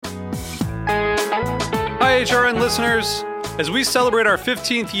HRN listeners. As we celebrate our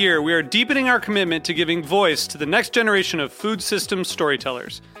 15th year, we are deepening our commitment to giving voice to the next generation of food systems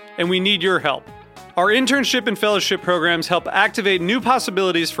storytellers, and we need your help. Our internship and fellowship programs help activate new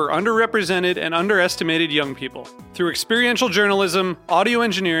possibilities for underrepresented and underestimated young people through experiential journalism, audio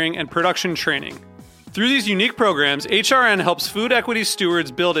engineering, and production training. Through these unique programs, HRN helps food equity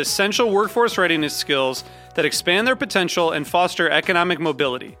stewards build essential workforce readiness skills that expand their potential and foster economic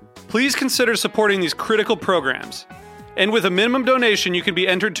mobility. Please consider supporting these critical programs. And with a minimum donation, you can be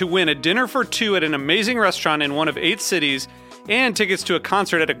entered to win a dinner for two at an amazing restaurant in one of 8 cities and tickets to a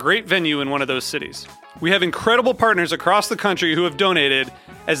concert at a great venue in one of those cities. We have incredible partners across the country who have donated,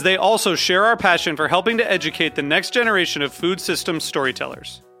 as they also share our passion for helping to educate the next generation of food systems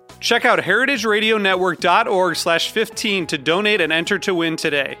storytellers. Check out heritageradionetwork.org/15 to donate and enter to win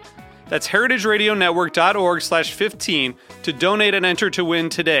today. That's heritageradionetwork.org/15 to donate and enter to win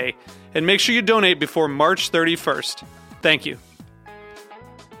today. And make sure you donate before March 31st. Thank you.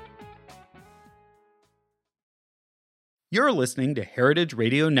 You're listening to Heritage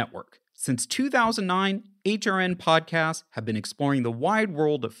Radio Network. Since 2009, HRN podcasts have been exploring the wide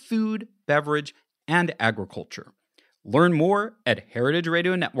world of food, beverage, and agriculture. Learn more at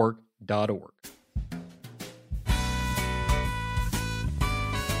heritageradionetwork.org.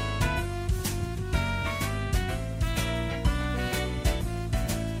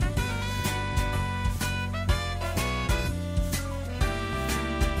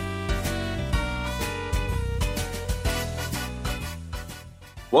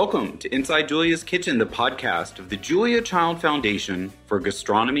 Welcome to Inside Julia's Kitchen, the podcast of the Julia Child Foundation for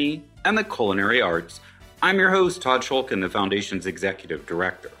Gastronomy and the Culinary Arts. I'm your host, Todd Shulkin, the Foundation's Executive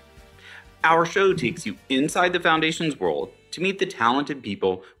Director. Our show takes you inside the Foundation's world to meet the talented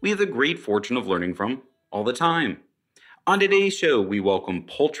people we have the great fortune of learning from all the time. On today's show, we welcome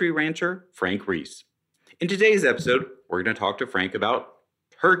poultry rancher Frank Reese. In today's episode, we're going to talk to Frank about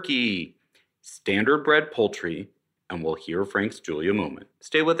turkey, standard bred poultry, and we'll hear Frank's Julia moment.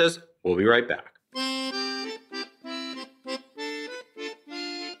 Stay with us. We'll be right back.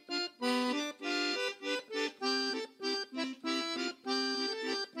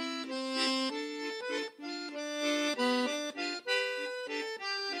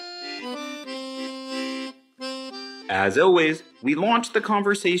 As always, we launch the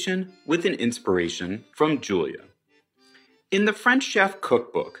conversation with an inspiration from Julia. In the French Chef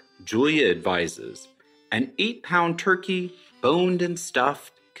Cookbook, Julia advises, an 8-pound turkey, boned and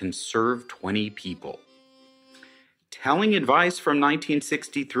stuffed, can serve 20 people. Telling advice from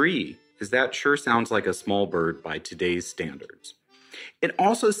 1963, because that sure sounds like a small bird by today's standards. It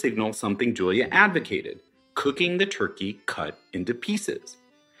also signals something Julia advocated, cooking the turkey cut into pieces.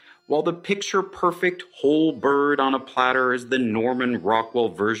 While the picture-perfect whole bird on a platter is the Norman Rockwell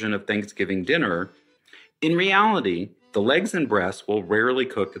version of Thanksgiving dinner, in reality, the legs and breasts will rarely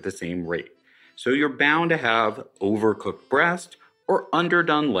cook at the same rate. So you're bound to have overcooked breast or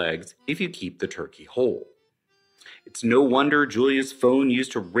underdone legs if you keep the turkey whole. It's no wonder Julia's phone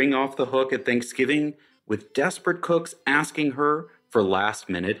used to ring off the hook at Thanksgiving with desperate cooks asking her for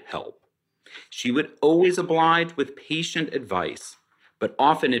last-minute help. She would always oblige with patient advice, but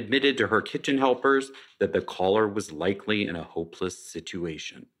often admitted to her kitchen helpers that the caller was likely in a hopeless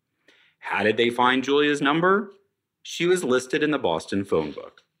situation. How did they find Julia's number? She was listed in the Boston phone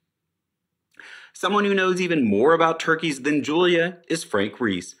book. Someone who knows even more about turkeys than Julia is Frank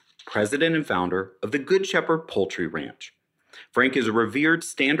Reese, president and founder of the Good Shepherd Poultry Ranch. Frank is a revered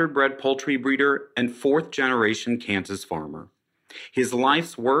standard-bred poultry breeder and 4th-generation Kansas farmer. His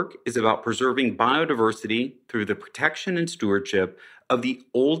life's work is about preserving biodiversity through the protection and stewardship of the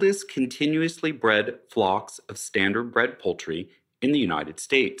oldest continuously bred flocks of standard-bred poultry in the United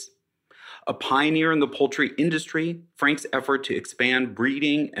States. A pioneer in the poultry industry, Frank's effort to expand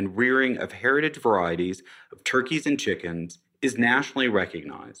breeding and rearing of heritage varieties of turkeys and chickens is nationally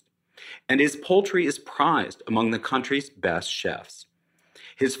recognized, and his poultry is prized among the country's best chefs.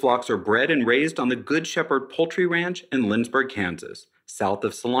 His flocks are bred and raised on the Good Shepherd Poultry Ranch in Lindsborg, Kansas, south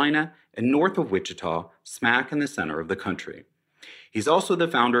of Salina and north of Wichita, smack in the center of the country. He's also the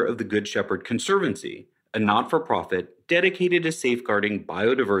founder of the Good Shepherd Conservancy, a not-for-profit dedicated to safeguarding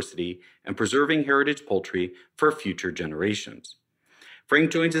biodiversity and preserving heritage poultry for future generations. Frank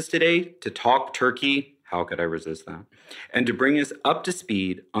joins us today to talk turkey, how could I resist that, and to bring us up to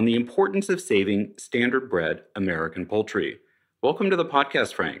speed on the importance of saving standard-bred American poultry. Welcome to the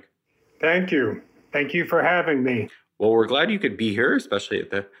podcast, Frank. Thank you. Thank you for having me. Well, we're glad you could be here, especially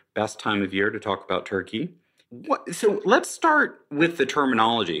at the best time of year to talk about turkey. So let's start with the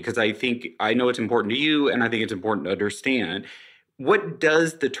terminology, because I know it's important to you, and I think it's important to understand. What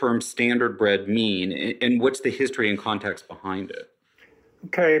does the term standard bred mean, and what's the history and context behind it?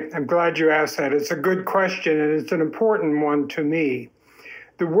 Okay, I'm glad you asked that. It's a good question, and it's an important one to me.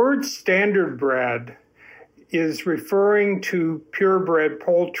 The word standard bred is referring to purebred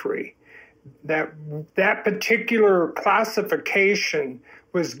poultry. That particular classification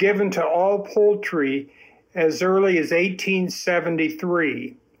was given to all poultry as early as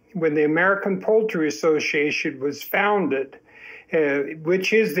 1873, when the American Poultry Association was founded,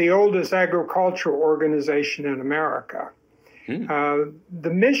 which is the oldest agricultural organization in America. The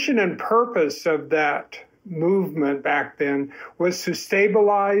mission and purpose of that movement back then was to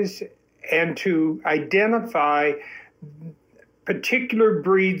stabilize and to identify particular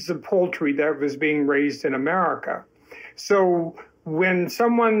breeds of poultry that was being raised in America. So when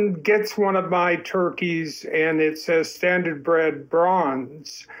someone gets one of my turkeys and it says standard bred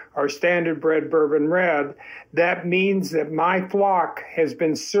bronze or standard bred bourbon red, that means that my flock has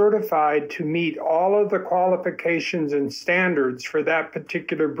been certified to meet all of the qualifications and standards for that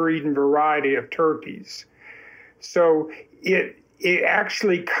particular breed and variety of turkeys. So it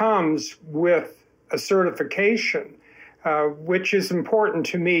actually comes with a certification, which is important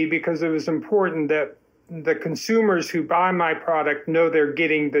to me because it was important that the consumers who buy my product know they're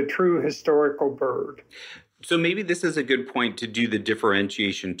getting the true historical bird. So maybe this is a good point to do the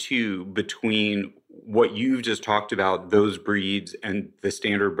differentiation too between what you've just talked about, those breeds and the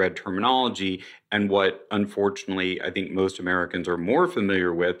standard bred terminology, and what unfortunately I think most Americans are more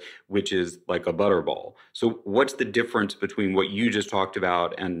familiar with, which is like a butterball. So what's the difference between what you just talked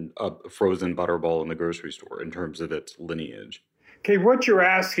about and a frozen butterball in the grocery store in terms of its lineage? Okay, what you're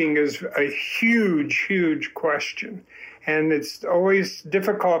asking is a huge, huge question. And it's always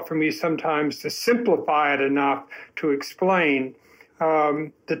difficult for me sometimes to simplify it enough to explain.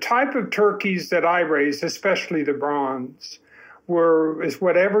 The type of turkeys that I raised, especially the bronze, is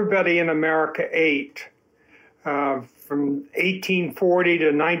what everybody in America ate from 1840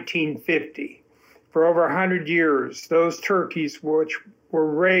 to 1950. For over 100 years, those turkeys, which were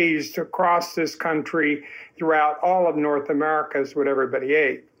raised across this country throughout all of North America, is what everybody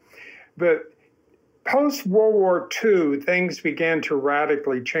ate. But post-World War II, things began to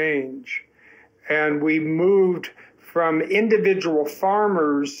radically change. And we moved from individual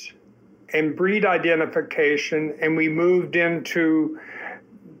farmers and breed identification, and we moved into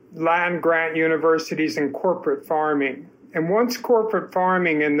land grant universities and corporate farming. And once corporate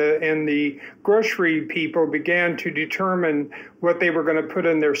farming and the grocery people began to determine what they were going to put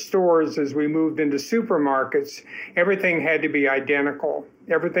in their stores as we moved into supermarkets, everything had to be identical.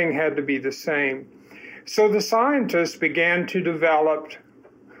 Everything had to be the same. So the scientists began to develop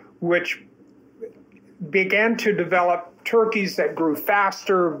turkeys that grew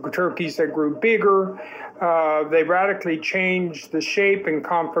faster, turkeys that grew bigger. They radically changed the shape and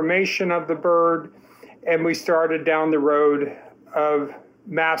conformation of the bird. And we started down the road of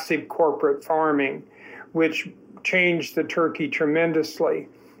massive corporate farming, which changed the turkey tremendously.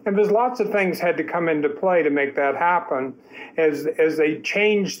 And there's lots of things had to come into play to make that happen as they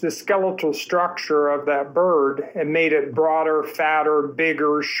changed the skeletal structure of that bird and made it broader, fatter,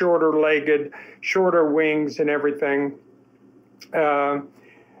 bigger, shorter-legged, shorter wings and everything.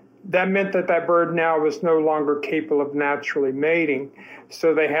 That meant that bird now was no longer capable of naturally mating.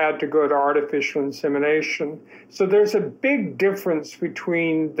 So they had to go to artificial insemination. So there's a big difference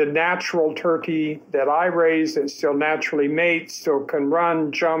between the natural turkey that I raise that still naturally mates, still can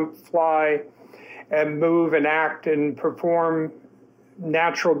run, jump, fly, and move and act and perform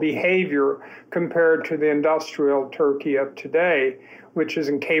natural behavior compared to the industrial turkey of today, which is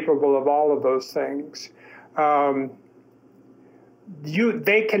incapable of all of those things.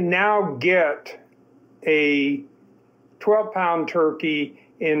 They can now get a 12-pound turkey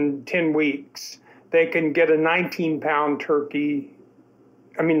in 10 weeks. They can get a 19-pound turkey,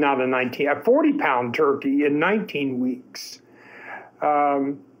 a 40-pound turkey in 19 weeks.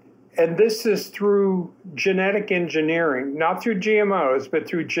 And this is through genetic engineering, not through GMOs, but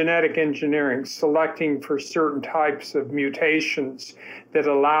through genetic engineering, selecting for certain types of mutations that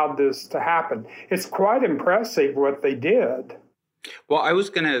allowed this to happen. It's quite impressive what they did. Well, I was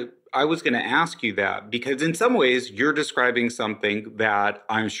going to ask you that because in some ways you're describing something that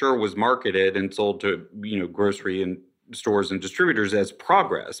I'm sure was marketed and sold to, grocery and stores and distributors as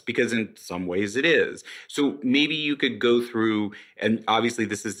progress, because in some ways it is. So maybe you could go through, and obviously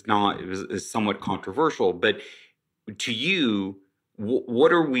this is somewhat controversial, but to you,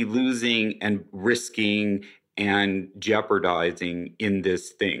 what are we losing and risking and jeopardizing in this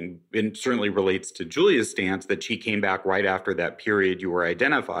thing. It certainly relates to Julia's stance that she came back right after that period you were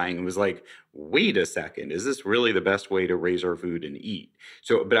identifying and was like, wait a second, is this really the best way to raise our food and eat?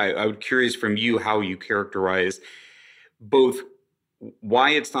 So, but I was curious from you how you characterize both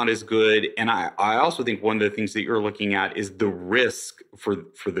why it's not as good. And I also think one of the things that you're looking at is the risk for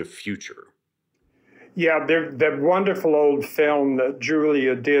the future. Yeah, that wonderful old film that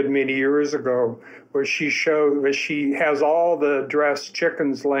Julia did many years ago, where she has all the dressed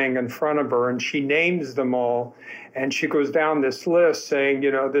chickens laying in front of her, and she names them all, and she goes down this list saying,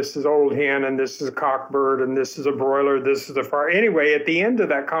 this is old hen, and this is a cockbird, and this is a broiler, this is a fire. Anyway, at the end of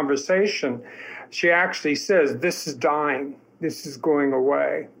that conversation, she actually says, "This is dying, this is going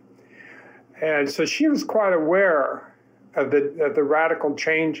away," and so she was quite aware of the radical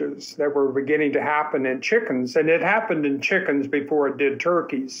changes that were beginning to happen in chickens. And it happened in chickens before it did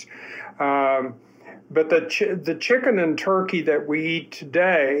turkeys. But the chicken and turkey that we eat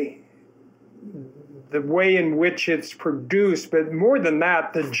today, the way in which it's produced, but more than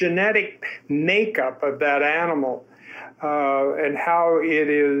that, the genetic makeup of that animal and how it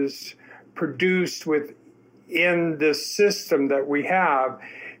is produced within this system that we have,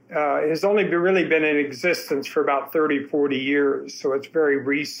 has only really been in existence for about 30, 40 years, so it's very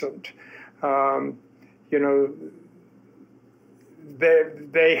recent.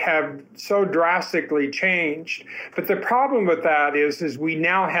 They have so drastically changed. But the problem with that is we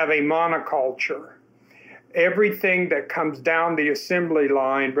now have a monoculture. Everything that comes down the assembly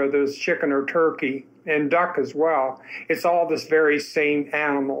line, whether it's chicken or turkey, and duck as well, it's all this very same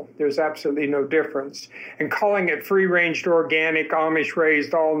animal. There's absolutely no difference. And calling it free-ranged organic,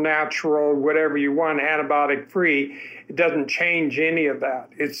 Amish-raised, all-natural, whatever you want, antibiotic-free, it doesn't change any of that.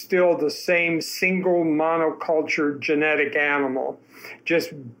 It's still the same single monoculture genetic animal,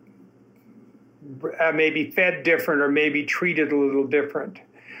 just maybe fed different or maybe treated a little different.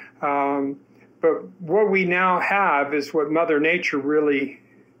 But what we now have is what Mother Nature really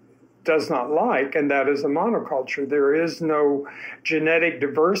does not like, and that is a monoculture. There is no genetic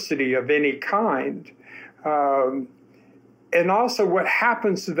diversity of any kind. And also what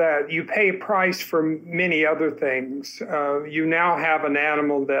happens to that, you pay a price for many other things. You now have an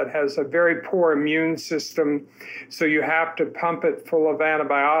animal that has a very poor immune system, so you have to pump it full of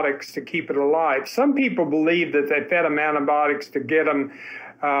antibiotics to keep it alive. Some people believe that they fed them antibiotics to get them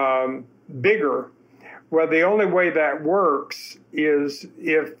bigger. Well, the only way that works is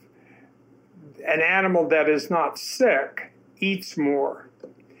if an animal that is not sick eats more.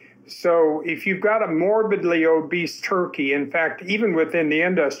 So if you've got a morbidly obese turkey, in fact, even within the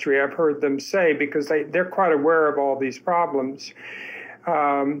industry, I've heard them say, because they're quite aware of all these problems,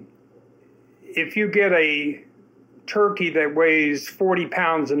 if you get a turkey that weighs 40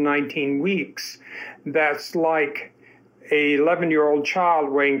 pounds in 19 weeks, that's like an 11-year-old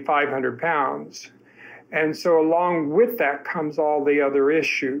child weighing 500 pounds. And so along with that comes all the other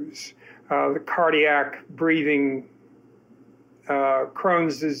issues. The cardiac, breathing,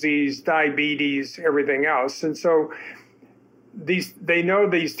 Crohn's disease, diabetes, everything else. And so they know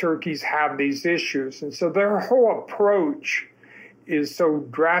these turkeys have these issues. And so their whole approach is so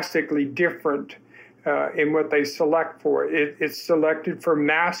drastically different in what they select for. It's selected for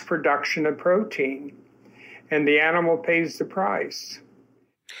mass production of protein, and the animal pays the price.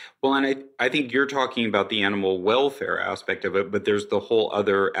 Well, and I think you're talking about the animal welfare aspect of it, but there's the whole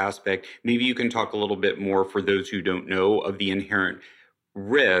other aspect. Maybe you can talk a little bit more for those who don't know of the inherent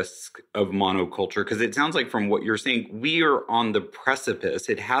risk of monoculture, because it sounds like from what you're saying, we are on the precipice.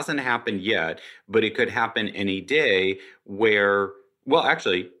 It hasn't happened yet, but it could happen any day where, well,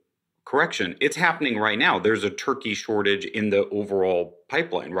 actually, correction, it's happening right now. There's a turkey shortage in the overall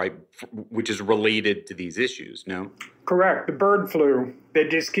pipeline, right, which is related to these issues, no? Correct. The bird flu that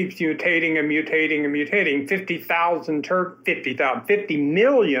just keeps mutating and mutating and mutating. 50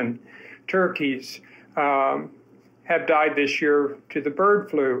 million turkeys have died this year to the bird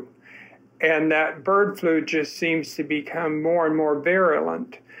flu. And that bird flu just seems to become more and more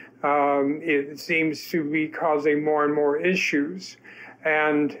virulent. It seems to be causing more and more issues.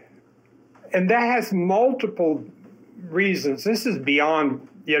 And that has multiple reasons. This is beyond,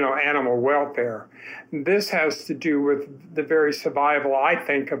 animal welfare. This has to do with the very survival, I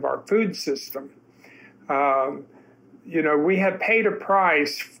think, of our food system. We have paid a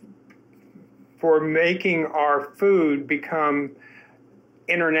price for making our food become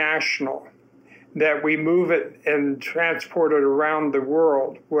international, that we move it and transport it around the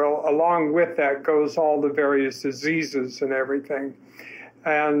world. Well, along with that goes all the various diseases and everything.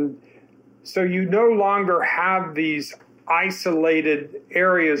 And so you no longer have these isolated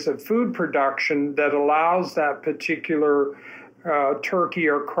areas of food production that allows that particular turkey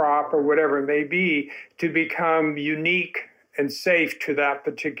or crop or whatever it may be to become unique and safe to that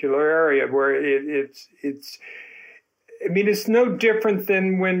particular area where it's no different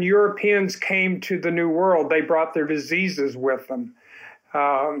than when Europeans came to the New World. They brought their diseases with them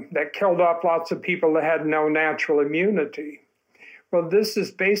that killed off lots of people that had no natural immunity. Well, this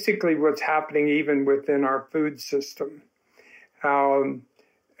is basically what's happening even within our food system.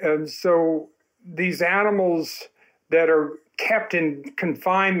 And so these animals that are kept in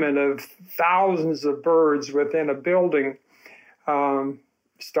confinement of thousands of birds within a building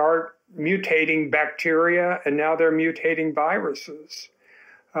start mutating bacteria, and now they're mutating viruses.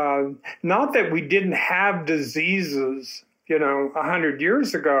 Not that we didn't have diseases, 100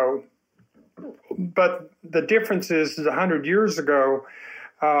 years ago, but the difference is 100 years ago,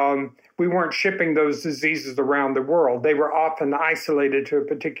 we weren't shipping those diseases around the world. They were often isolated to a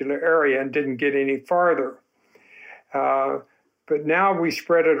particular area and didn't get any farther. But now we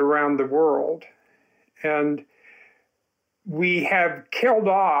spread it around the world. And we have killed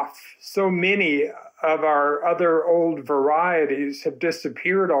off so many of our other old varieties have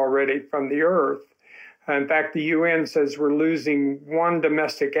disappeared already from the earth. In fact, the UN says we're losing one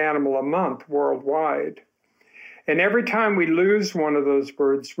domestic animal a month worldwide. And every time we lose one of those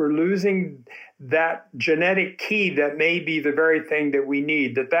birds, we're losing that genetic key that may be the very thing that we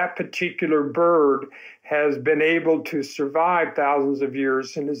need, that particular bird has been able to survive thousands of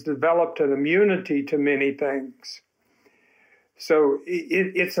years and has developed an immunity to many things. So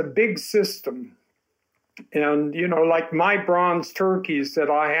it's a big system. And, like my bronze turkeys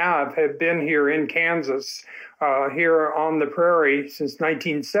that I have been here in Kansas, here on the prairie since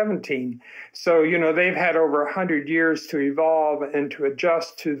 1917. So, they've had over 100 years to evolve and to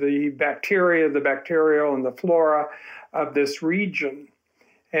adjust to the bacteria, the bacterial and the flora of this region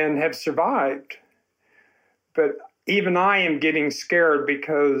and have survived. But even I am getting scared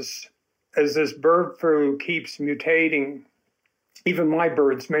because as this bird flu keeps mutating, even my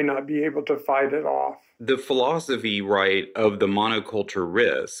birds may not be able to fight it off. The philosophy, right, of the monoculture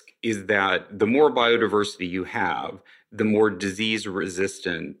risk is that the more biodiversity you have, the more disease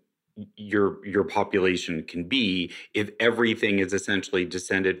resistant your population can be if everything is essentially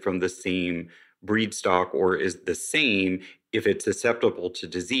descended from the same breed stock or is the same. If it's susceptible to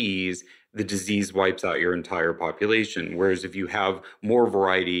disease, the disease wipes out your entire population. Whereas if you have more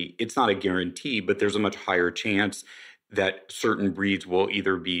variety, it's not a guarantee, but there's a much higher chance that certain breeds will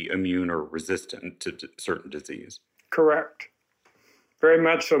either be immune or resistant to certain disease. Correct. Very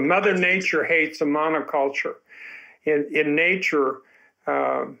much so. Mother Nature hates a monoculture. In nature,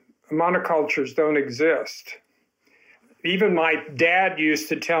 monocultures don't exist. Even my dad used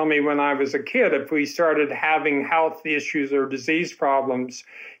to tell me when I was a kid, if we started having health issues or disease problems,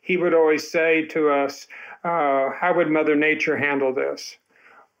 he would always say to us, how would Mother Nature handle this?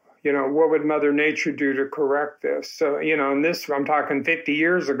 What would Mother Nature do to correct this? So, and this, I'm talking 50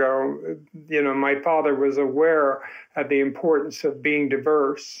 years ago, my father was aware of the importance of being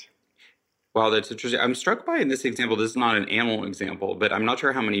diverse. Wow, that's interesting. I'm struck by in this example, this is not an animal example, but I'm not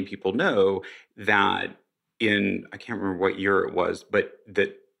sure how many people know that I can't remember what year it was, but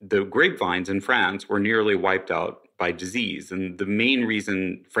that the grapevines in France were nearly wiped out by disease. And the main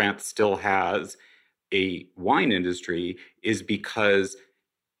reason France still has a wine industry is because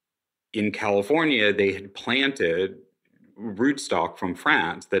in California, they had planted rootstock from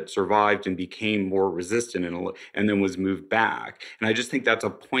France that survived and became more resistant and then was moved back. And I just think that's a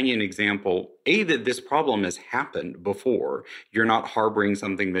poignant example, that this problem has happened before. You're not harboring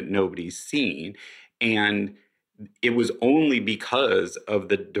something that nobody's seen. And it was only because of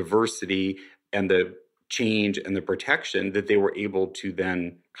the diversity and the change and the protection that they were able to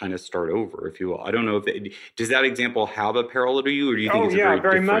then kind of start over, if you will. I don't know does that example have a parallel to you, or do you think it's very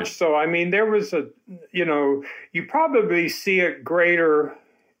different? Much so. I mean, there was you probably see it greater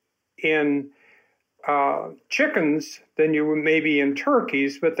in chickens than you would maybe in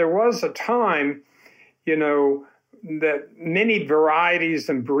turkeys, but there was a time, that many varieties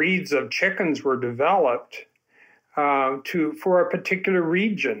and breeds of chickens were developed for a particular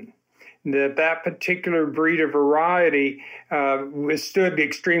region. That particular breed of variety withstood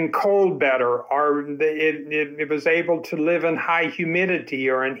extreme cold better, or it was able to live in high humidity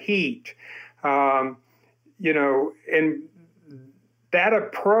or in heat. And that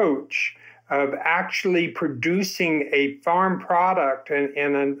approach of actually producing a farm product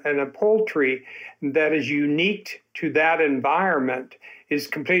and a poultry that is unique to that environment is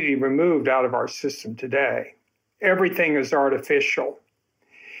completely removed out of our system today. Everything is artificial.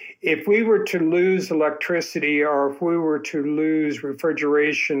 if we were to lose electricity, or if we were to lose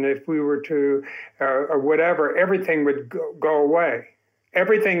refrigeration, if we were to, or whatever, everything would go away.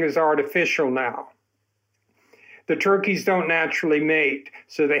 Everything is artificial now. The turkeys don't naturally mate,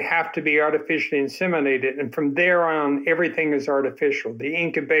 so they have to be artificially inseminated. And from there on, everything is artificial. The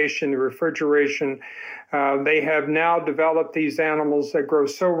incubation, the refrigeration, they have now developed these animals that grow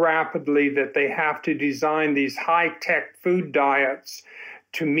so rapidly that they have to design these high-tech food diets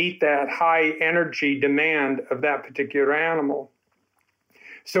to meet that high energy demand of that particular animal.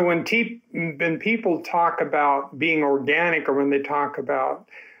 So when people talk about being organic, or when they talk about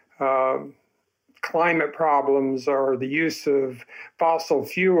climate problems or the use of fossil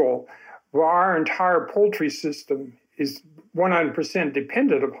fuel, well, our entire poultry system is 100%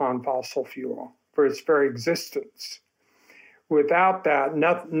 dependent upon fossil fuel for its very existence. Without that,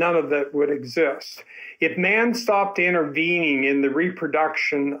 none of that would exist. If man stopped intervening in the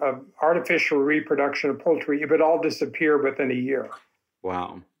artificial reproduction of poultry, it would all disappear within a year.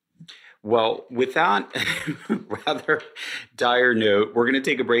 Wow. Well, with that rather dire note, we're going to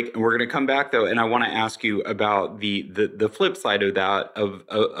take a break, and we're going to come back, though, and I want to ask you about the flip side of that,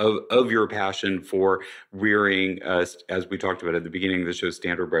 of your passion for rearing, as we talked about at the beginning of the show,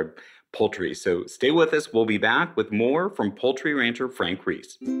 standardbred poultry. So stay with us. We'll be back with more from poultry rancher Frank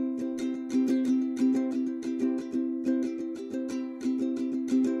Reese.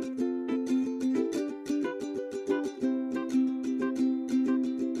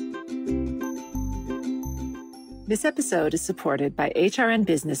 This episode is supported by HRN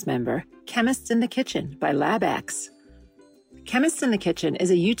Business member Chemists in the Kitchen by LabX. Chemists in the Kitchen is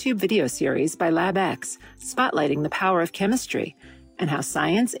a YouTube video series by LabX spotlighting the power of chemistry and how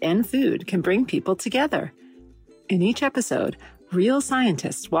science and food can bring people together. In each episode, real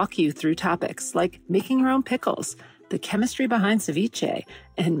scientists walk you through topics like making your own pickles, the chemistry behind ceviche,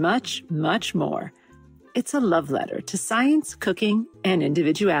 and much, much more. It's a love letter to science, cooking, and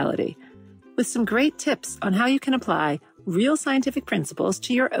individuality, with some great tips on how you can apply real scientific principles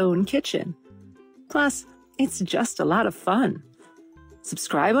to your own kitchen. Plus, it's just a lot of fun.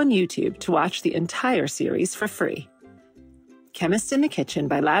 Subscribe on YouTube to watch the entire series for free. Chemist in the Kitchen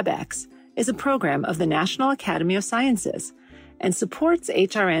by LabX is a program of the National Academy of Sciences and supports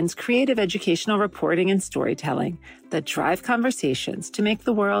HRN's creative educational reporting and storytelling that drive conversations to make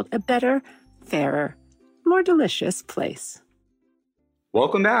the world a better, fairer, more delicious place.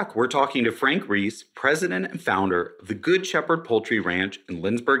 Welcome back. We're talking to Frank Reese, president and founder of the Good Shepherd Poultry Ranch in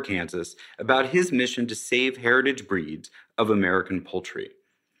Lindsborg, Kansas, about his mission to save heritage breeds of American poultry.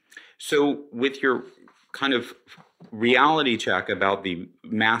 So with your kind of reality check about the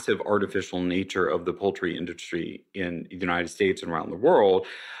massive artificial nature of the poultry industry in the United States and around the world,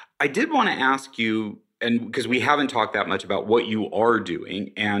 I did want to ask you, and because we haven't talked that much about what you are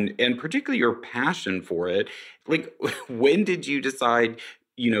doing and particularly your passion for it, like when did you decide,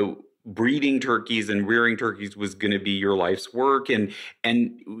 breeding turkeys and rearing turkeys was going to be your life's work? And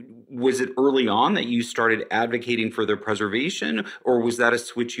was it early on that you started advocating for their preservation, or was that a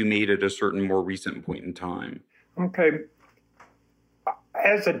switch you made at a certain more recent point in time? Okay.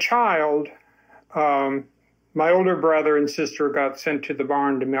 As a child, my older brother and sister got sent to the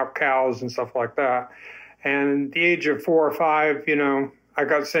barn to milk cows and stuff like that. And at the age of 4 or 5, I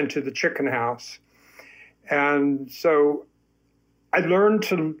got sent to the chicken house. And so I learned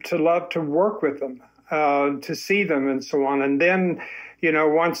to love to work with them, to see them and so on. And then,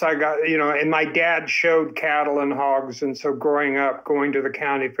 once I got, and my dad showed cattle and hogs. And so growing up, going to the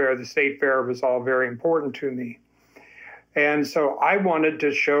county fair, the state fair was all very important to me. And so I wanted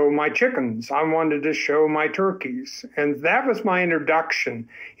to show my chickens. I wanted to show my turkeys. And that was my introduction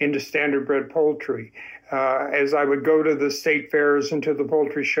into standardbred poultry. As I would go to the state fairs and to the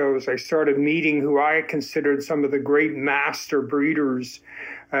poultry shows, I started meeting who I considered some of the great master breeders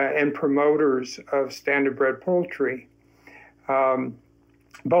and promoters of standardbred poultry.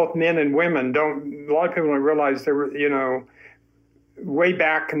 Both men and women a lot of people don't realize there were, way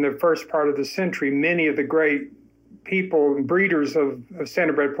back in the first part of the century, many of the great people, breeders of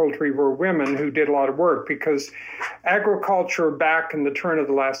standardbred poultry were women who did a lot of work, because agriculture back in the turn of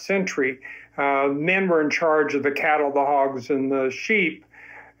the last century, men were in charge of the cattle, the hogs, and the sheep,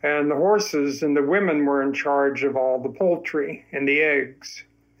 and the horses, and the women were in charge of all the poultry and the eggs.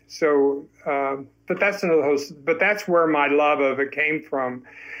 So, but that's where my love of it came from.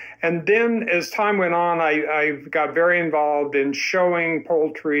 And then as time went on, I got very involved in showing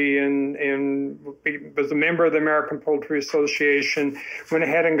poultry and was a member of the American Poultry Association, went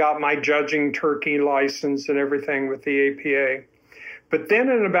ahead and got my judging turkey license and everything with the APA. But then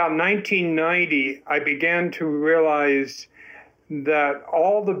in about 1990, I began to realize that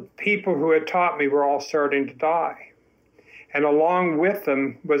all the people who had taught me were all starting to die. And along with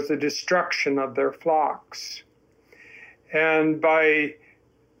them was the destruction of their flocks. And by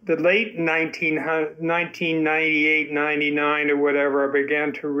the late 1998, 99 or whatever, I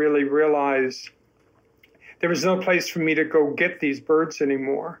began to really realize there was no place for me to go get these birds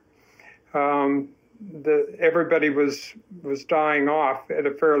anymore. Everybody was dying off at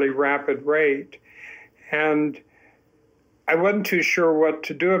a fairly rapid rate. And I wasn't too sure what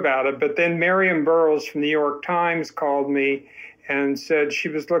to do about it. But then Miriam Burroughs from the New York Times called me and said she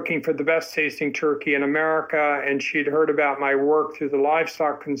was looking for the best tasting turkey in America, and she'd heard about my work through the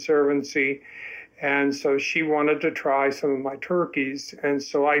Livestock Conservancy. And so she wanted to try some of my turkeys. And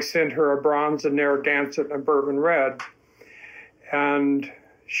so I sent her a bronze, a Narragansett, and a bourbon red. And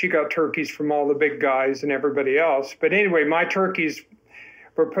she got turkeys from all the big guys and everybody else. But anyway, my turkeys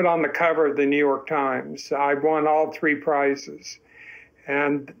were put on the cover of the New York Times. I won all 3 prizes.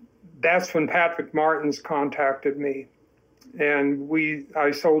 And that's when Patrick Martins contacted me. And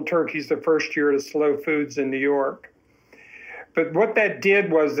I sold turkeys the first year to Slow Foods in New York. But what that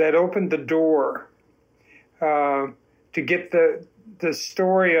did was that opened the door to get the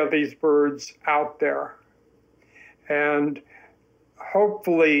story of these birds out there. And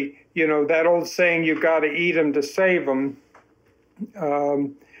hopefully, that old saying, you got to eat them to save them,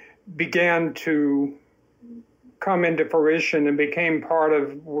 began to come into fruition and became part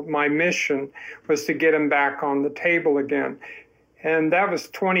of my mission, was to get them back on the table again. And that was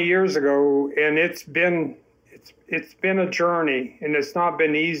 20 years ago, and it's been a journey, and it's not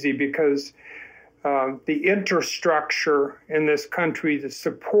been easy because the infrastructure in this country to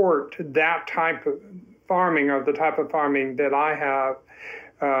support that type of farming, or the type of farming that I have,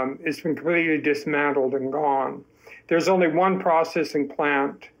 it's been completely dismantled and gone. There's only one processing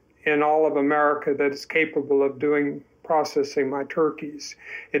plant in all of America that is capable of processing my turkeys.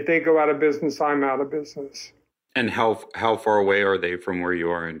 If they go out of business, I'm out of business. And how far away are they from where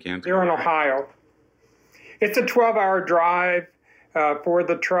you are in Kansas? They're in Ohio. It's a 12-hour drive for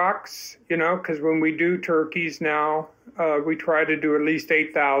the trucks, because when we do turkeys now, we try to do at least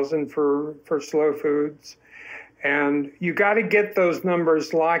 8,000 for Slow Foods. And you got to get those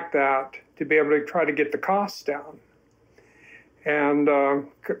numbers like that to be able to try to get the costs down. And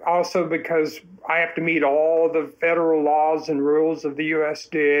also because I have to meet all the federal laws and rules of the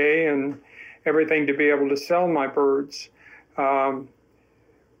USDA and everything to be able to sell my birds.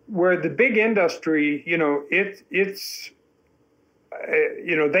 Where the big industry, it's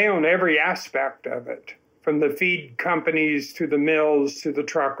they own every aspect of it, from the feed companies to the mills to the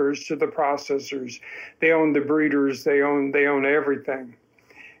truckers to the processors. They own the breeders. They own everything.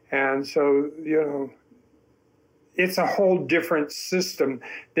 And so, it's a whole different system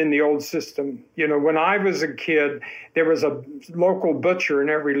than the old system. When I was a kid, there was a local butcher in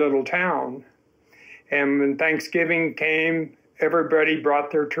every little town. And when Thanksgiving came, everybody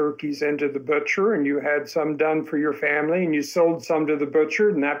brought their turkeys into the butcher, and you had some done for your family, and you sold some to the butcher,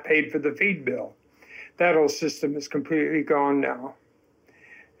 and that paid for the feed bill. That whole system is completely gone now.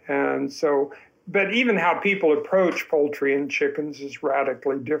 And so, but even how people approach poultry and chickens is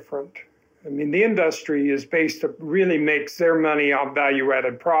radically different. I mean, the industry is really makes their money on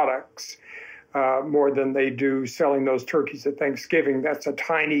value-added products more than they do selling those turkeys at Thanksgiving. That's a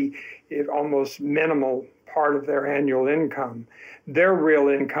tiny, almost minimal part of their annual income. Their real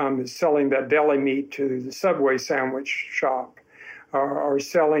income is selling that deli meat to the Subway sandwich shop, or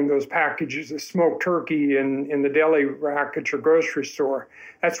selling those packages of smoked turkey in the deli rack at your grocery store.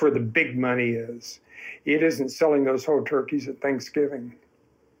 That's where the big money is. It isn't selling those whole turkeys at Thanksgiving.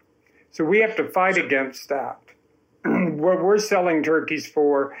 So we have to fight against that. What we're selling turkeys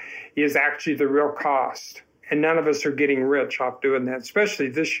for is actually the real cost. And none of us are getting rich off doing that, especially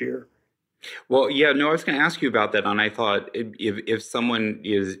this year. Well, yeah, no, I was going to ask you about that. And I thought if someone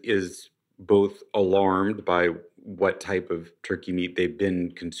is both alarmed by what type of turkey meat they've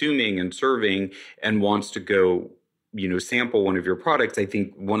been consuming and serving and wants to go, sample one of your products, I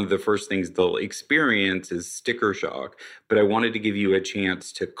think one of the first things they'll experience is sticker shock. But I wanted to give you a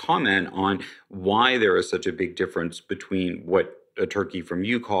chance to comment on why there is such a big difference between what a turkey from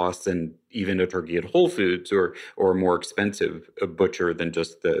you costs and even a turkey at Whole Foods or a more expensive butcher than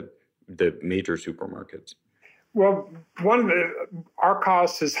just the major supermarkets. Well, our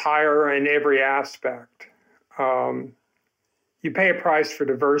cost is higher in every aspect. You pay a price for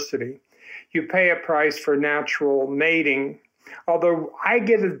diversity. You pay a price for natural mating. Although I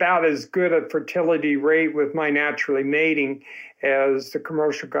get about as good a fertility rate with my naturally mating as the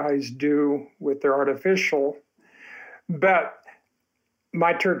commercial guys do with their artificial. But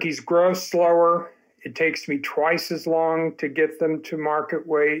my turkeys grow slower. It takes me twice as long to get them to market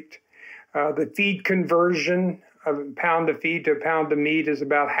weight. The feed conversion of a pound of feed to a pound of meat is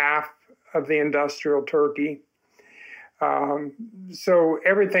about half of the industrial turkey. So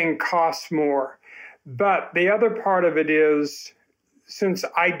everything costs more. But the other part of it is, since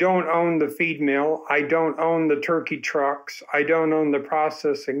I don't own the feed mill, I don't own the turkey trucks, I don't own the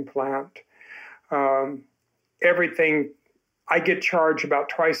processing plant, everything, I get charged about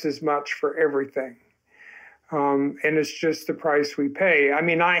twice as much for everything. And it's just the price we pay. I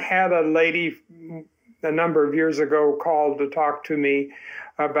mean, I had a lady a number of years ago called to talk to me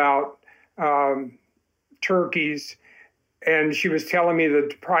about turkeys, and she was telling me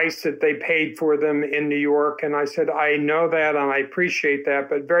the price that they paid for them in New York. And I said, I know that and I appreciate that,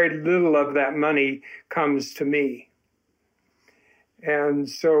 but very little of that money comes to me. And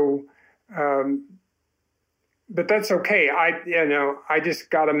so, but that's okay. I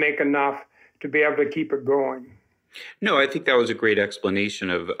just got to make enough to be able to keep it going. No, I think that was a great explanation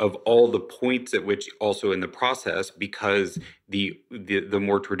of all the points at which also in the process, because the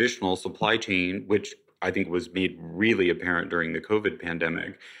more traditional supply chain, which I think was made really apparent during the COVID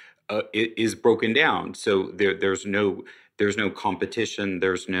pandemic, it is broken down. So there's no competition.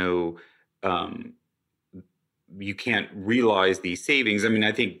 There's no you can't realize these savings. I mean,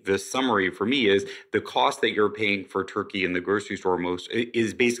 I think the summary for me is the cost that you're paying for turkey in the grocery store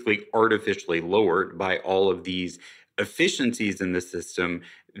is basically artificially lowered by all of these efficiencies in the system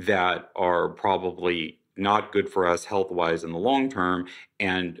that are probably not good for us health-wise in the long term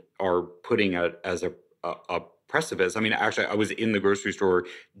and are putting it as a precipice. I mean, actually, I was in the grocery store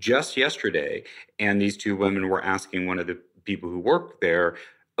just yesterday, and these two women were asking one of the people who worked there,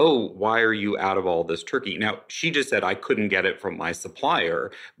 oh, why are you out of all this turkey? Now, she just said I couldn't get it from my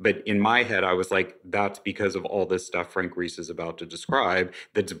supplier. But in my head, I was like, that's because of all this stuff Frank Reese is about to describe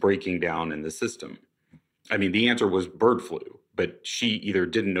that's breaking down in the system. I mean, the answer was bird flu, but she either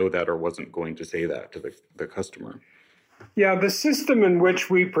didn't know that or wasn't going to say that to the customer. Yeah, the system in which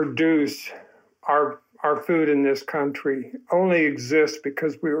we produce our food in this country only exists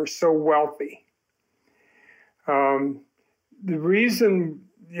because we were so wealthy. The reason,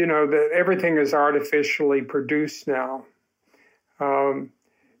 that everything is artificially produced now, and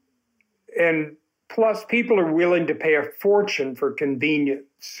plus people are willing to pay a fortune for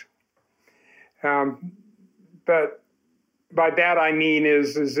convenience. But by that I mean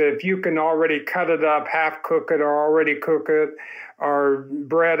is if you can already cut it up, half cook it, or already cook it, or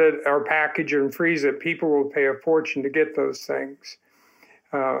bread it, or package it and freeze it, people will pay a fortune to get those things,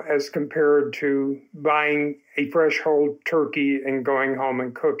 as compared to buying a fresh whole turkey and going home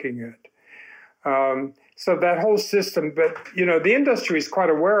and cooking it. So that whole system, but the industry is quite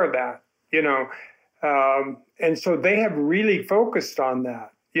aware of that, and so they have really focused on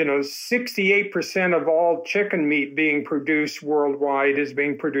that. 68% of all chicken meat being produced worldwide is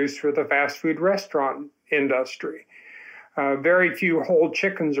being produced for the fast food restaurant industry. Very few whole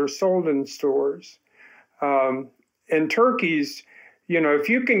chickens are sold in stores. And turkeys, if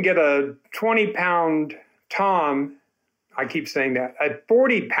you can get a 20-pound tom, I keep saying that, a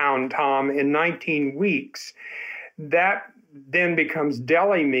 40-pound tom in 19 weeks, that then becomes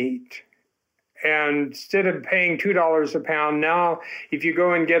deli meat. And instead of paying $2 a pound, now if you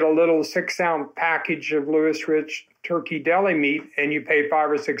go and get a little 6-ounce package of Louis Rich turkey deli meat and you pay $5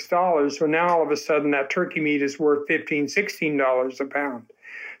 or $6, so now all of a sudden that turkey meat is worth $15, $16 a pound.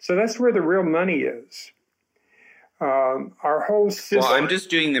 So that's where the real money is. Our whole system. Well, I'm just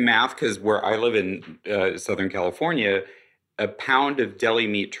doing the math because where I live in Southern California, a pound of deli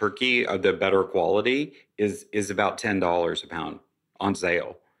meat turkey of the better quality is about $10 a pound on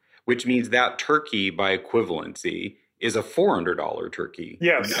sale, which means that turkey by equivalency is a $400 turkey.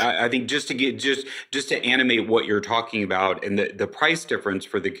 Yes. I think just to animate what you're talking about, and the price difference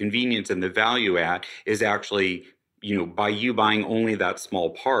for the convenience and the value add is actually, by you buying only that small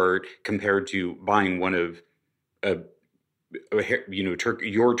part compared to buying one of your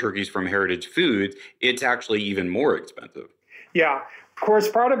turkeys from Heritage Foods, it's actually even more expensive. Yeah. Of course,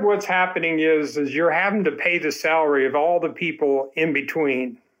 part of what's happening is you're having to pay the salary of all the people in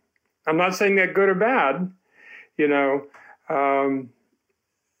between. I'm not saying that good or bad,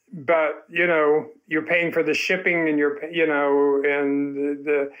 but, you're paying for the shipping and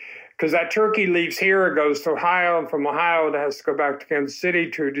because that turkey leaves here, it goes to Ohio, and from Ohio, it has to go back to Kansas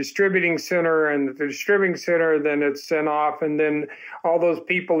City to a distributing center, and the distributing center, then it's sent off, and then all those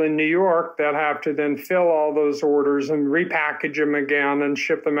people in New York that have to then fill all those orders and repackage them again and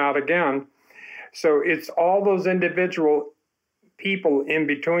ship them out again. So it's all those individual people in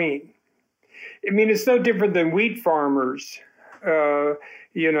between. I mean, it's no different than wheat farmers.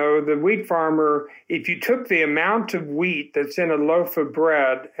 the wheat farmer, if you took the amount of wheat that's in a loaf of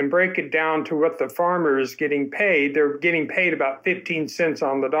bread and break it down to what the farmer is getting paid, they're getting paid about 15 cents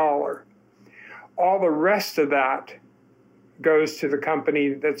on the dollar. All the rest of that goes to the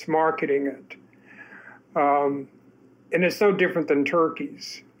company that's marketing it. And it's no different than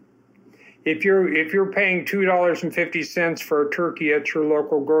turkeys. If you're paying $2.50 for a turkey at your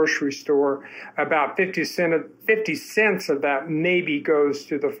local grocery store, about 50 cents of that maybe goes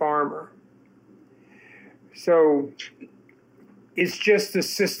to the farmer. So it's just the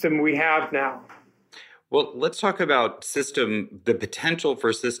system we have now. Well, let's talk about the potential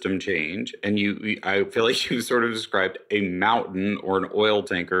for system change. And I feel like you sort of described a mountain or an oil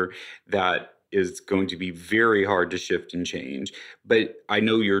tanker that is going to be very hard to shift and change. But I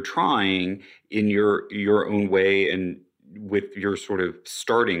know you're trying in your own way and with your sort of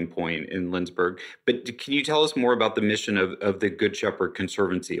starting point in Lindsborg. But can you tell us more about the mission of the Good Shepherd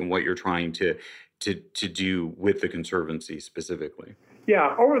Conservancy and what you're trying to do with the Conservancy specifically?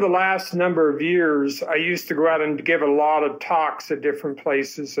 Yeah, over the last number of years, I used to go out and give a lot of talks at different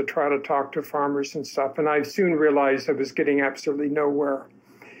places to try to talk to farmers and stuff. And I soon realized I was getting absolutely nowhere.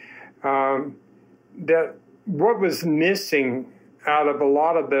 That what was missing out of a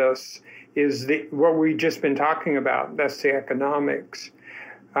lot of this is what we've just been talking about. That's the economics.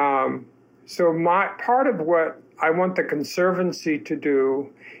 So part of what I want the Conservancy to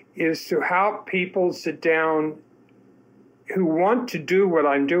do is to help people sit down who want to do what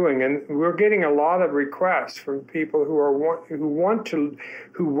I'm doing, and we're getting a lot of requests from people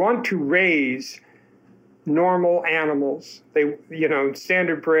who want to raise normal animals. They,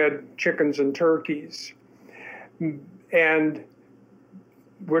 standard bred chickens and turkeys. And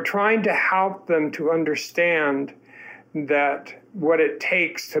we're trying to help them to understand that what it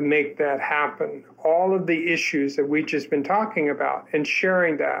takes to make that happen, all of the issues that we've just been talking about and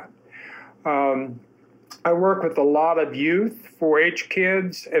sharing that. I work with a lot of youth, 4-H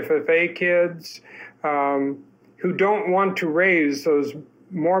kids, FFA kids, who don't want to raise those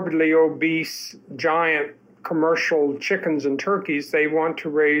morbidly obese, giant commercial chickens and turkeys. They want to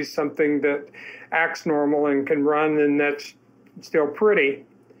raise something that acts normal and can run and that's still pretty.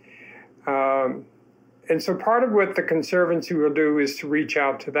 And so part of what the Conservancy will do is to reach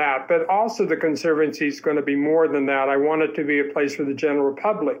out to that. But also the Conservancy is going to be more than that. I want it to be a place where the general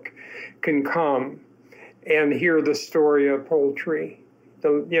public can come and hear the story of poultry,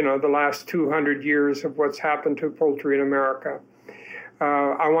 the last 200 years of what's happened to poultry in America.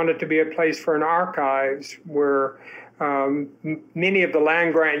 I want it to be a place for an archives where many of the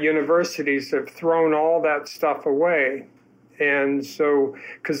land-grant universities have thrown all that stuff away. And so,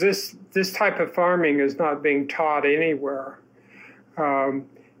 because this type of farming is not being taught anywhere.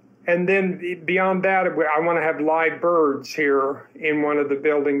 And then beyond that, I want to have live birds here in one of the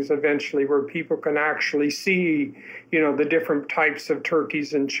buildings eventually where people can actually see, the different types of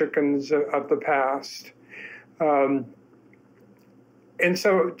turkeys and chickens of the past. And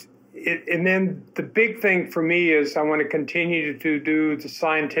so, and then the big thing for me is I want to continue to do the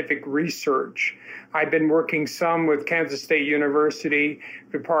scientific research. I've been working some with Kansas State University,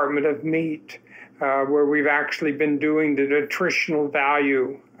 Department of Meat, where we've actually been doing the nutritional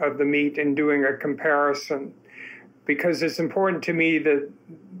value of the meat and doing a comparison, because it's important to me that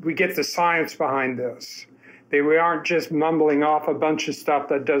we get the science behind this. We aren't just mumbling off a bunch of stuff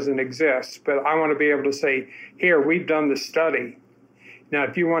that doesn't exist, but I want to be able to say, here, we've done the study. Now,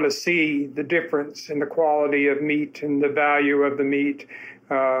 if you want to see the difference in the quality of meat and the value of the meat,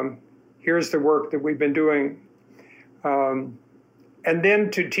 here's the work that we've been doing. And then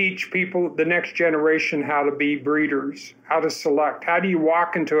to teach people, the next generation, how to be breeders, how to select. How do you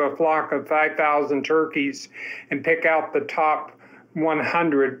walk into a flock of 5,000 turkeys and pick out the top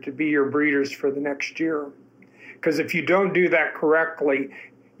 100 to be your breeders for the next year? Because if you don't do that correctly,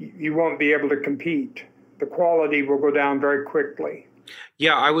 you won't be able to compete. The quality will go down very quickly.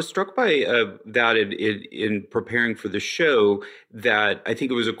 Yeah, I was struck by that in preparing for the show, that I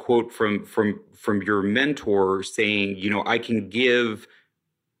think it was a quote from your mentor saying, I can give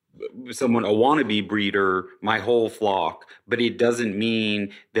someone a wannabe breeder my whole flock, but it doesn't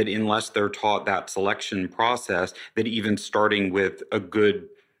mean that unless they're taught that selection process, that even starting with a good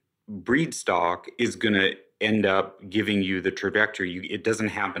breed stock is going to end up giving you the trajectory. It doesn't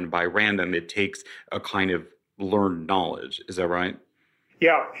happen by random. It takes a kind of learned knowledge. Is that right?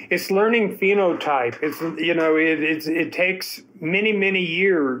 Yeah, it's learning phenotype. It takes many, many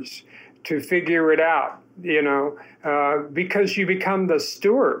years to figure it out, because you become the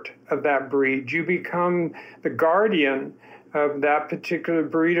steward of that breed. You become the guardian of that particular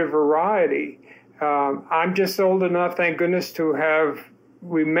breed or variety. I'm just old enough, thank goodness, to have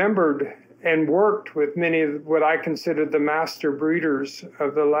remembered and worked with many of what I consider the master breeders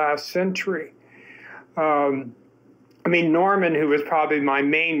of the last century. Norman, who was probably my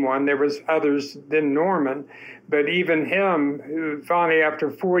main one, there was others than Norman, but even him, who finally,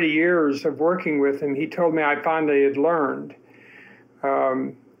 after 40 years of working with him, he told me I finally had learned.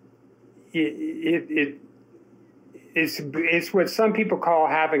 It's what some people call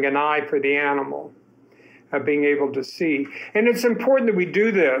having an eye for the animal, being able to see. And it's important that we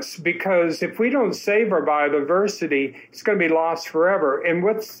do this, because if we don't save our biodiversity, it's going to be lost forever. And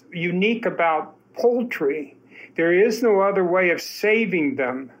what's unique about poultry, there is no other way of saving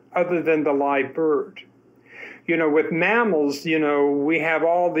them other than the live bird. With mammals, we have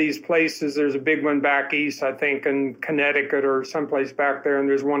all these places. There's a big one back east, I think, in Connecticut or someplace back there, and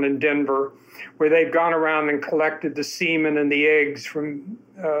there's one in Denver, where they've gone around and collected the semen and the eggs from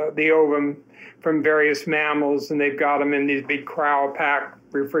the ovum from various mammals, and they've got them in these big cryo-packed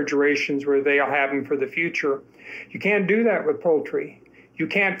refrigerations where they'll have them for the future. You can't do that with poultry. You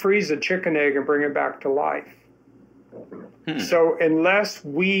can't freeze a chicken egg and bring it back to life. So unless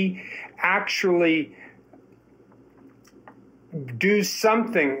we actually do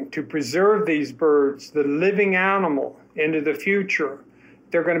something to preserve these birds, the living animal, into the future,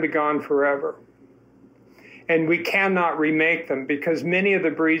 they're going to be gone forever. And we cannot remake them, because many of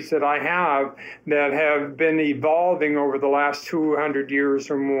the breeds that I have that have been evolving over the last 200 years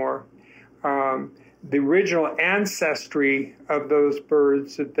or more, the original ancestry of those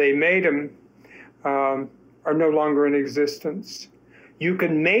birds that they made them are no longer in existence. You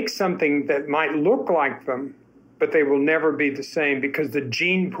can make something that might look like them, but they will never be the same, because the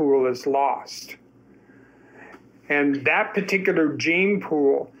gene pool is lost. And that particular gene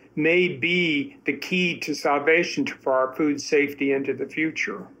pool may be the key to salvation for our food safety into the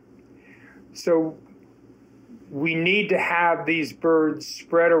future. So we need to have these birds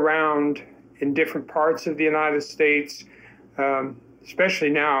spread around in different parts of the United States, especially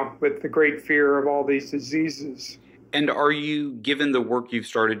now with the great fear of all these diseases. And are you, given the work you've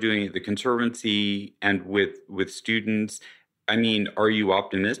started doing at the Conservancy and with students, are you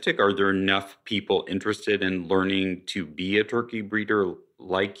optimistic? Are there enough people interested in learning to be a turkey breeder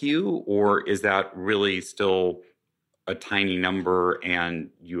like you? Or is that really still a tiny number and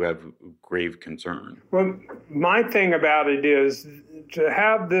you have grave concern? Well, my thing about it is to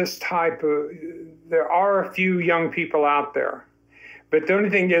have this type of, there are a few young people out there. But the only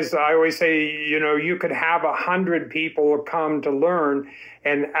thing is, I always say, you could have 100 people come to learn,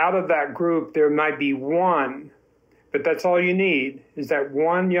 and out of that group, there might be one, but that's all you need, is that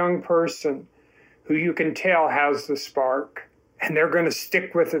one young person who you can tell has the spark, and they're going to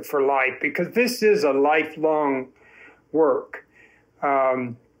stick with it for life, because this is a lifelong work.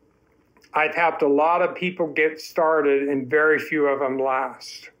 I've helped a lot of people get started, and very few of them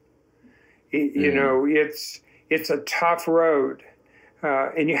last. It's a tough road.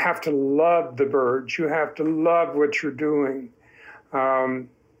 And you have to love the birds. You have to love what you're doing.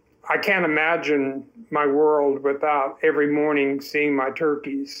 I can't imagine my world without every morning seeing my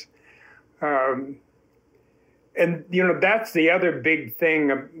turkeys. And, that's the other big thing,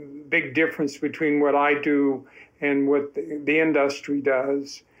 a big difference between what I do and what the industry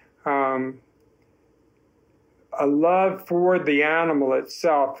does. A love for the animal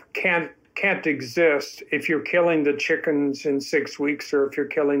itself can't exist if you're killing the chickens in 6 weeks or if you're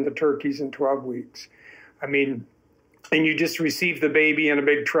killing the turkeys in 12 weeks. And you just receive the baby in a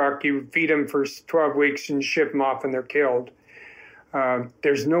big truck, you feed them for 12 weeks and ship them off and they're killed.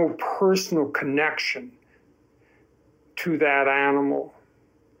 There's no personal connection to that animal.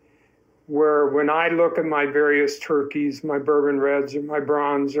 Where when I look at my various turkeys, my bourbon reds or my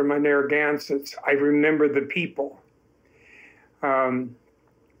bronze or my Narragansetts, I remember the people. I'm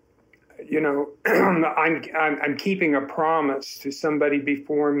keeping a promise to somebody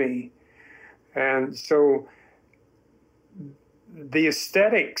before me. And so the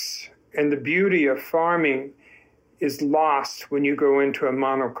aesthetics and the beauty of farming is lost when you go into a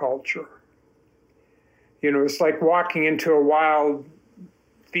monoculture. It's like walking into a wild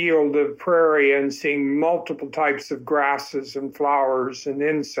field of prairie and seeing multiple types of grasses and flowers and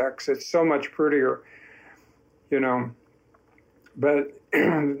insects. It's so much prettier, but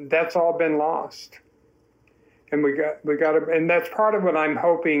that's all been lost. And we got to, and that's part of what I'm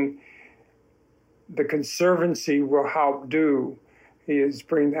hoping the Conservancy will help do, is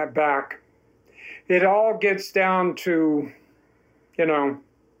bring that back. It all gets down to,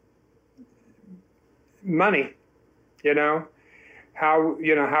 money, how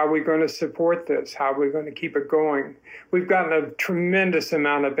are we going to support this? How are we going to keep it going? We've gotten a tremendous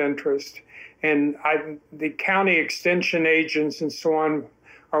amount of interest, and the county extension agents and so on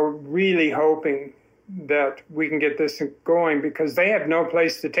are really hoping that we can get this going because they have no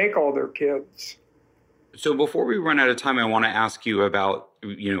place to take all their kids. So before we run out of time, I want to ask you about,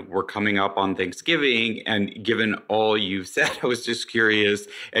 we're coming up on Thanksgiving, and given all you've said, I was just curious,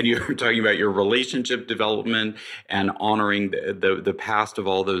 and you were talking about your relationship development and honoring the past of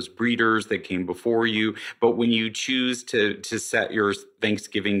all those breeders that came before you. But when you choose to set your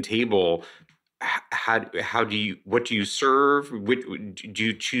Thanksgiving table, what do you serve? Do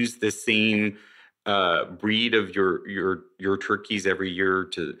you choose the same breed of your turkeys every year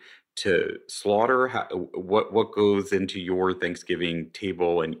to slaughter? What goes into your Thanksgiving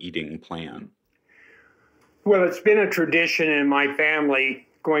table and eating plan? Well, it's been a tradition in my family,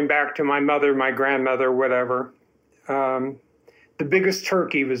 going back to my mother, my grandmother, whatever. The biggest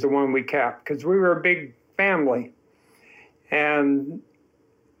turkey was the one we kept because we were a big family. And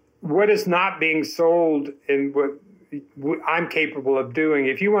what is not being sold and what I'm capable of doing,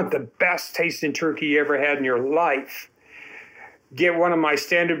 if you want the best tasting turkey you ever had in your life, get one of my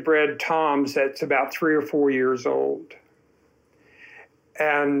standard bred toms that's about 3 or 4 years old.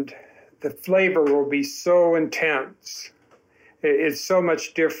 And the flavor will be so intense. It's so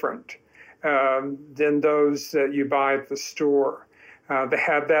much different than those that you buy at the store. They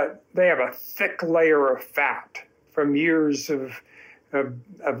have a thick layer of fat from years of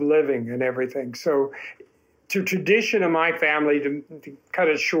living and everything. So the tradition of my family, to cut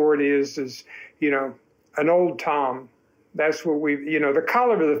it short, is an old tom. That's what the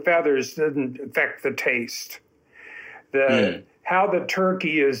color of the feathers doesn't affect the taste. How the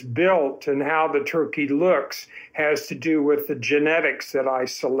turkey is built and how the turkey looks has to do with the genetics that I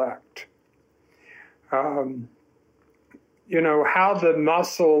select. How the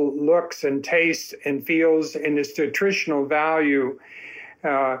muscle looks and tastes and feels and its nutritional value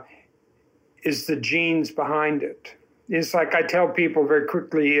is the genes behind it. It's like I tell people very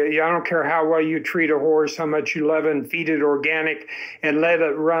quickly, I don't care how well you treat a horse, how much you love it and feed it organic and let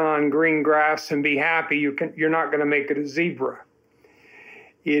it run on green grass and be happy, you're not going to make it a zebra.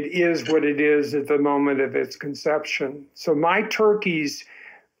 It is what it is at the moment of its conception. So my turkeys,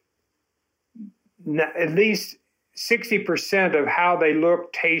 at least 60% of how they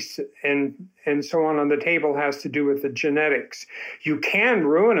look, taste, and so on the table has to do with the genetics. You can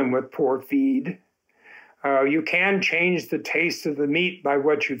ruin them with poor feed. You can change the taste of the meat by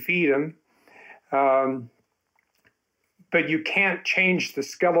what you feed them, but you can't change the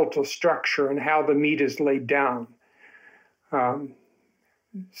skeletal structure and how the meat is laid down.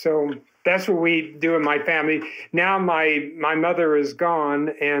 So that's what we do in my family. Now my mother is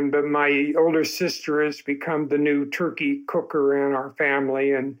gone, but my older sister has become the new turkey cooker in our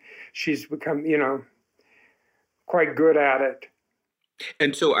family, and she's become, quite good at it.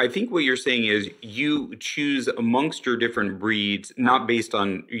 And so I think what you're saying is you choose amongst your different breeds, not based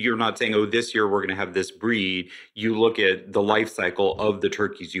on, you're not saying, oh, this year we're going to have this breed. You look at the life cycle of the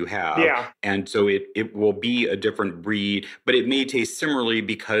turkeys you have. Yeah. And so it will be a different breed, but it may taste similarly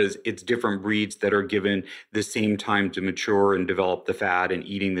because it's different breeds that are given the same time to mature and develop the fat and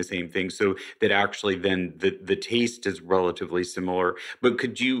eating the same thing. So that actually then the taste is relatively similar. But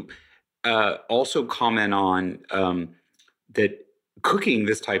could you also comment on that cooking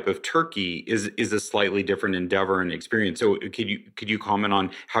this type of turkey is a slightly different endeavor and experience. So could you comment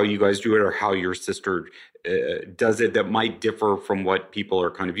on how you guys do it or how your sister does it that might differ from what people are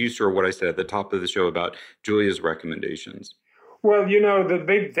kind of used to, or what I said at the top of the show about Julia's recommendations? Well, the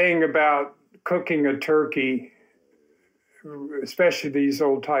big thing about cooking a turkey, especially these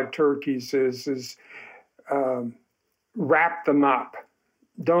old type turkeys, is wrap them up.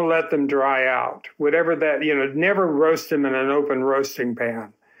 Don't let them dry out. Whatever that, never roast them in an open roasting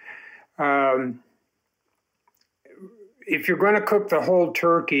pan. If you're going to cook the whole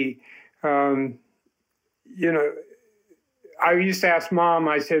turkey, I used to ask Mom,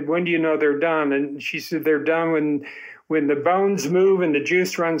 I said, when do you know they're done? And she said, they're done when the bones move and the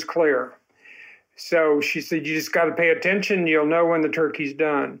juice runs clear. So she said, you just got to pay attention. You'll know when the turkey's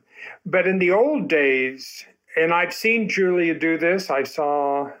done. But in the old days, and I've seen Julia do this. I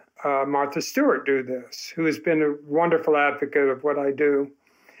saw Martha Stewart do this, who has been a wonderful advocate of what I do,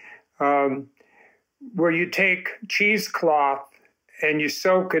 where you take cheesecloth and you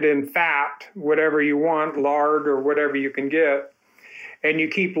soak it in fat, whatever you want, lard or whatever you can get, and you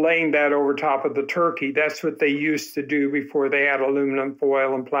keep laying that over top of the turkey. That's what they used to do before they had aluminum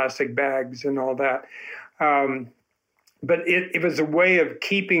foil and plastic bags and all that. But it was a way of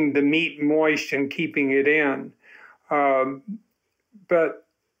keeping the meat moist and keeping it in.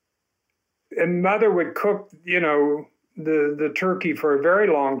 and Mother would cook, the turkey for a very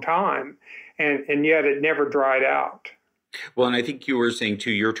long time, and yet it never dried out. Well, and I think you were saying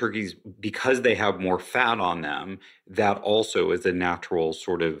too, your turkeys, because they have more fat on them, that also is a natural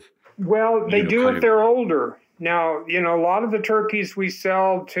sort of. Well, they do if they're older. Now, a lot of the turkeys we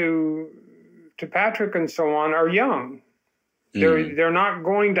sell to Patrick and so on are young. They're not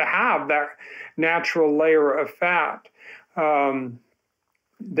going to have that natural layer of fat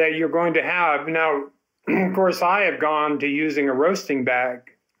that you're going to have. Now, of course, I have gone to using a roasting bag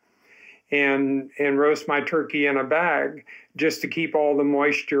and roast my turkey in a bag just to keep all the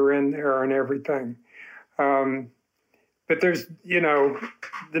moisture in there and everything. But there's, the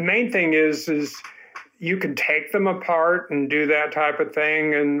main thing is you can take them apart and do that type of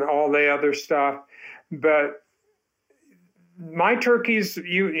thing and all the other stuff. But my turkeys,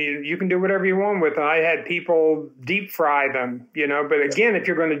 you can do whatever you want with them. I had people deep fry them, but again, if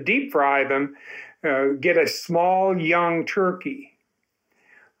you're going to deep fry them, get a small young turkey.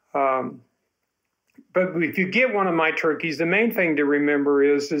 But if you get one of my turkeys, the main thing to remember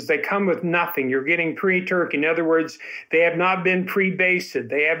is they come with nothing. You're getting pre-turkey. In other words, they have not been pre-basted.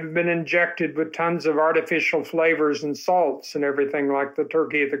 They haven't been injected with tons of artificial flavors and salts and everything like the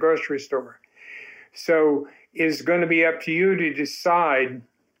turkey at the grocery store. So it's going to be up to you to decide,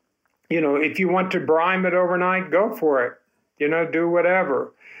 if you want to brine it overnight, go for it. Do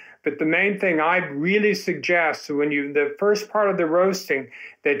whatever. But the main thing I really suggest the first part of the roasting,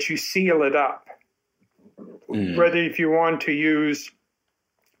 that you seal it up. Whether if you want to use,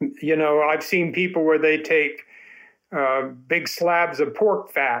 I've seen people where they take big slabs of pork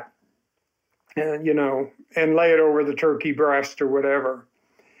fat and, and lay it over the turkey breast or whatever.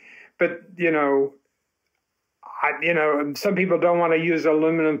 But, some people don't want to use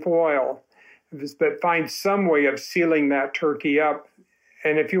aluminum foil, but find some way of sealing that turkey up.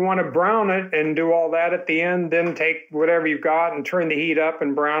 And if you want to brown it and do all that at the end, then take whatever you've got and turn the heat up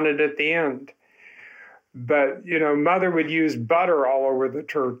and brown it at the end. But, Mother would use butter all over the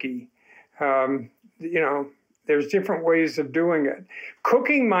turkey. There's different ways of doing it.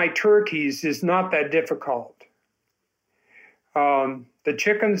 Cooking my turkeys is not that difficult. The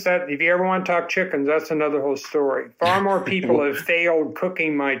chickens, if you ever want to talk chickens, that's another whole story. Far more people have failed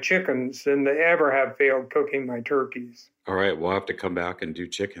cooking my chickens than they ever have failed cooking my turkeys. All right, we'll have to come back and do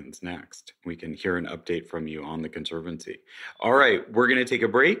chickens next. We can hear an update from you on the Conservancy. All right, we're going to take a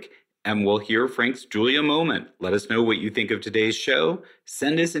break and we'll hear Frank's Julia moment. Let us know what you think of today's show.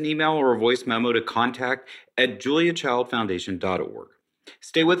 Send us an email or a voice memo to contact@juliachildfoundation.org.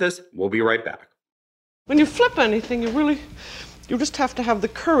 Stay with us. We'll be right back. When you flip anything, you just have to have the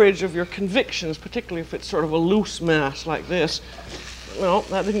courage of your convictions, particularly if it's sort of a loose mass like this. Well,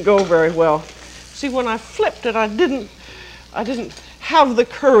 that didn't go very well. See, when I flipped it, I didn't have the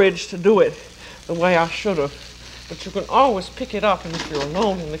courage to do it the way I should have. But you can always pick it up, and if you're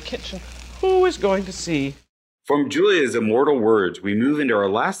alone in the kitchen, who is going to see? From Julia's immortal words, we move into our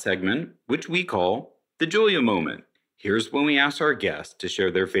last segment, which we call the Julia moment. Here's when we ask our guests to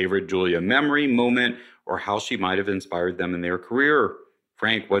share their favorite Julia memory, moment, or how she might have inspired them in their career.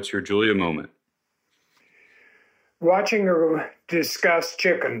 Frank, what's your Julia moment? Watching her discuss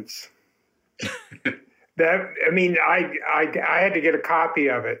chickens. I had to get a copy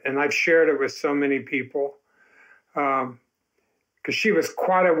of it, and I've shared it with so many people because she was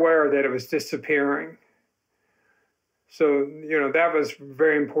quite aware that it was disappearing. So, that was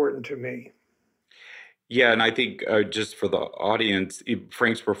very important to me. Yeah, and I think just for the audience,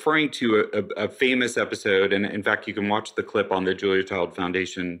 Frank's referring to a famous episode, and in fact, you can watch the clip on the Julia Child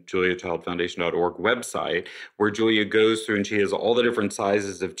Foundation, juliachildfoundation.org website, where Julia goes through and she has all the different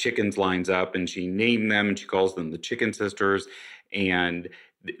sizes of chickens lines up, and she named them, and she calls them the Chicken Sisters, and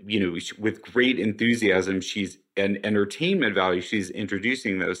with great enthusiasm, she's and entertainment value, she's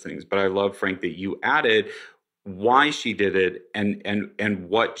introducing those things. But I love, Frank, that you added why she did it and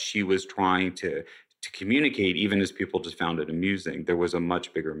what she was trying to communicate, even as people just found it amusing. There was a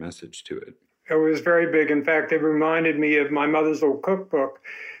much bigger message to it. It was very big. In fact, it reminded me of my mother's old cookbook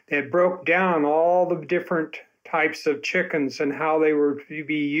that broke down all the different types of chickens and how they were to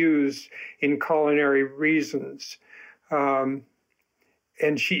be used in culinary reasons.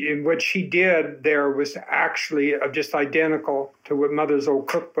 And what she did there was actually just identical to what Mother's old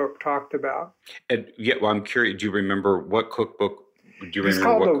cookbook talked about. And I'm curious, do you remember what cookbook? It's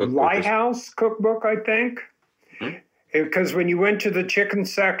called the Lighthouse Cookbook, I think. Because when you went to the chicken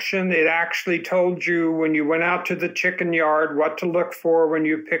section, it actually told you when you went out to the chicken yard what to look for when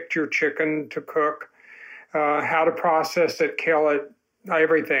you picked your chicken to cook, how to process it, kill it,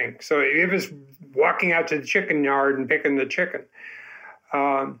 everything. So it was walking out to the chicken yard and picking the chicken.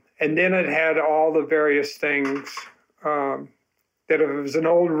 And then it had all the various things that if it was an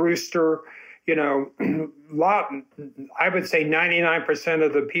old rooster, I would say 99%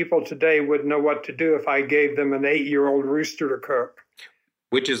 of the people today wouldn't know what to do if I gave them an 8-year-old rooster to cook.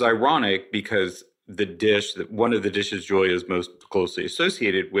 Which is ironic because one of the dishes Julia is most closely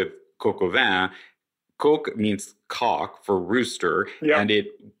associated with coq au vin. Coq means cock for rooster, and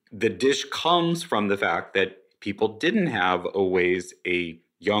the dish comes from the fact that people didn't have always a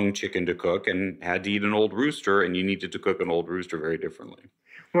young chicken to cook and had to eat an old rooster, and you needed to cook an old rooster very differently.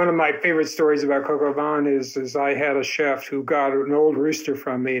 One of my favorite stories about coq au vin is I had a chef who got an old rooster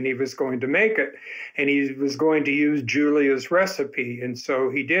from me, and he was going to make it, and he was going to use Julia's recipe, and so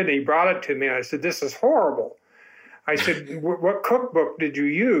he did, and he brought it to me, and I said, "This is horrible." I said, "What cookbook did you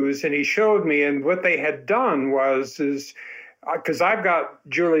use?" And he showed me, and what they had done was because I've got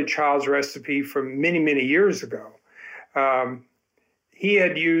Julia Child's recipe from many, many years ago. He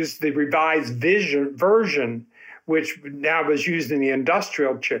had used the revised version, which now was used in the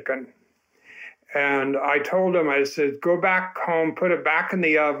industrial chicken. And I told him, I said, go back home, put it back in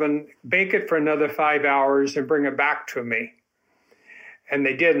the oven, bake it for another 5 hours, and bring it back to me. And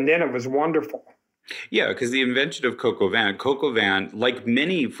they did, and then it was wonderful. Yeah, because the invention of coq au vin, like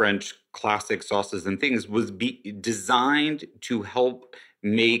many French classic sauces and things, was designed to help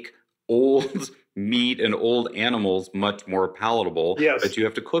make old meat and old animals much more palatable. Yes. But you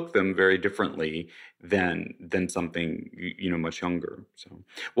have to cook them very differently than something much younger. So,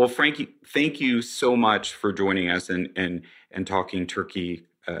 well, Frankie, thank you so much for joining us and talking turkey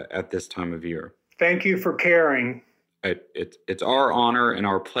at this time of year. Thank you for caring. It's our honor and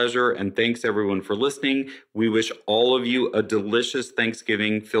our pleasure, and thanks everyone for listening. We wish all of you a delicious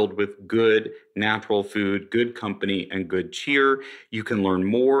Thanksgiving filled with good natural food, good company, and good cheer. You can learn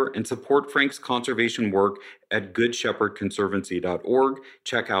more and support Frank's conservation work at goodshepherdconservancy.org.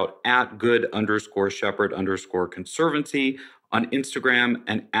 Check out @good_shepherd_conservancy on Instagram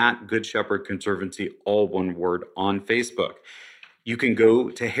and @goodshepherdconservancy, all one word, on Facebook. You can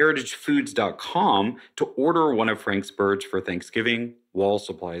go to heritagefoods.com to order one of Frank's birds for Thanksgiving while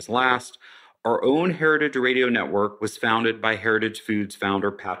supplies last. Our own Heritage Radio Network was founded by Heritage Foods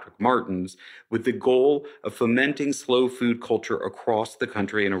founder Patrick Martins with the goal of fomenting slow food culture across the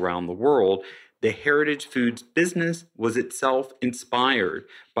country and around the world. The Heritage Foods business was itself inspired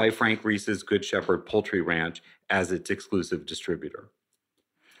by Frank Reese's Good Shepherd Poultry Ranch as its exclusive distributor.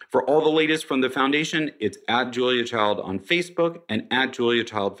 For all the latest from the Foundation, it's @JuliaChild on Facebook and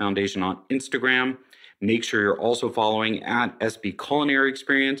 @JuliaChild Foundation on Instagram. Make sure you're also following @SB Culinary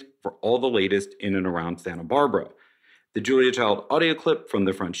Experience for all the latest in and around Santa Barbara. The Julia Child audio clip from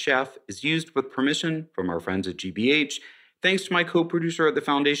The French Chef is used with permission from our friends at GBH. Thanks to my co-producer at the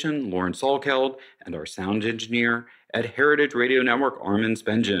Foundation, Lauren Salkeld, and our sound engineer at Heritage Radio Network, Armin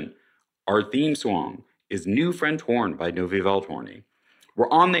Spengen. Our theme song is New French Horn by Novi Valtorni. We're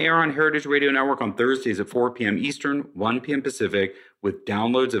on the air on Heritage Radio Network on Thursdays at 4 p.m. Eastern, 1 p.m. Pacific, with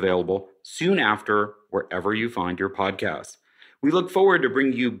downloads available soon after wherever you find your podcasts. We look forward to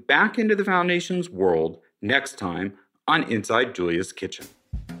bringing you back into the Foundation's world next time on Inside Julia's Kitchen.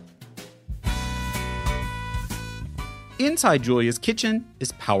 Inside Julia's Kitchen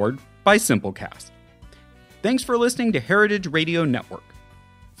is powered by Simplecast. Thanks for listening to Heritage Radio Network,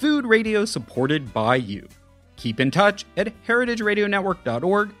 food radio supported by you. Keep in touch at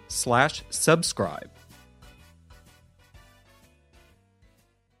heritageradionetwork.org/subscribe.